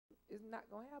It's not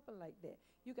going to happen like that.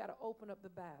 You got to open up the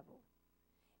Bible.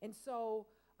 And so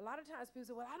a lot of times people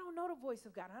say, well, I don't know the voice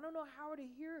of God. I don't know how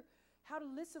to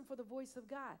listen for the voice of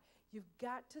God. You've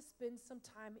got to spend some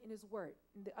time in his word.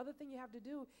 And the other thing you have to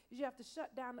do is you have to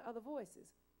shut down the other voices.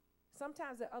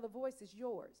 Sometimes that other voice is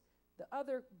yours. The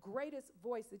other greatest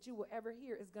voice that you will ever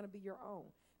hear is going to be your own.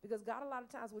 Because God a lot of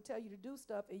times will tell you to do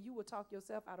stuff and you will talk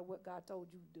yourself out of what God told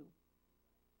you to do.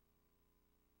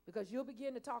 Because you'll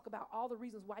begin to talk about all the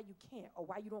reasons why you can't, or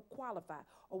why you don't qualify,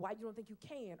 or why you don't think you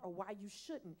can, or why you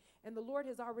shouldn't. And the Lord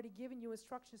has already given you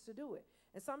instructions to do it.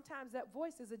 And sometimes that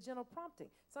voice is a gentle prompting.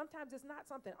 Sometimes it's not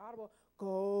something audible,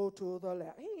 go to the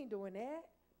left. He ain't doing that.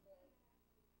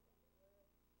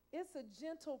 It's a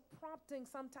gentle prompting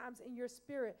sometimes in your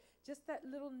spirit, just that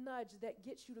little nudge that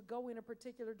gets you to go in a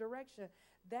particular direction.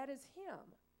 That is him.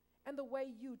 And the way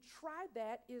you try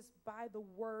that is by the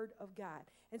word of God.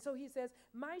 And so he says,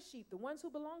 my sheep, the ones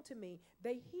who belong to me,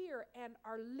 they hear and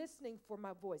are listening for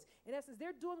my voice. In essence,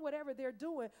 they're doing whatever they're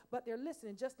doing, but they're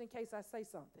listening just in case I say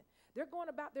something. They're going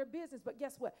about their business, but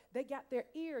guess what? They got their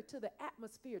ear to the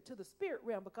atmosphere, to the spirit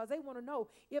realm, because they want to know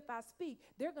if I speak,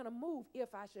 they're going to move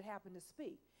if I should happen to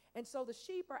speak. And so the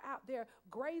sheep are out there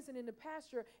grazing in the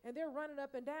pasture, and they're running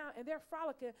up and down, and they're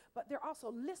frolicking, but they're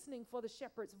also listening for the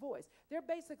shepherd's voice. They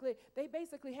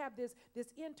basically have this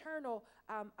internal,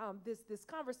 this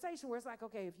conversation where it's like,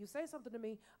 okay, if you say something to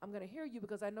me, I'm going to hear you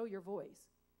because I know your voice.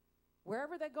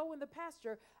 Wherever they go in the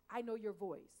pasture, I know your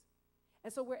voice.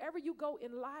 And so wherever you go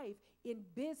in life, in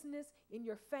business, in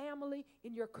your family,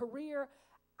 in your career,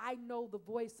 I know the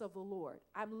voice of the Lord.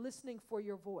 I'm listening for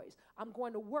your voice. I'm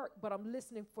going to work, but I'm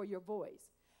listening for your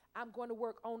voice. I'm going to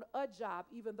work on a job,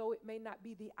 even though it may not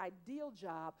be the ideal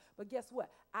job. But guess what?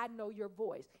 I know your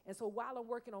voice. And so while I'm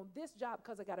working on this job,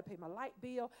 because I got to pay my light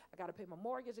bill, I got to pay my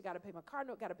mortgage, I got to pay my car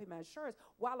note, got to pay my insurance.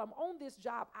 While I'm on this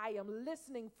job, I am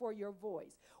listening for your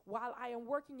voice. While I am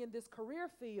working in this career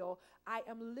field, I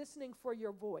am listening for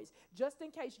your voice. Just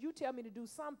in case you tell me to do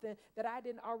something that I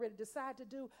didn't already decide to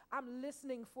do, I'm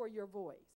listening for your voice.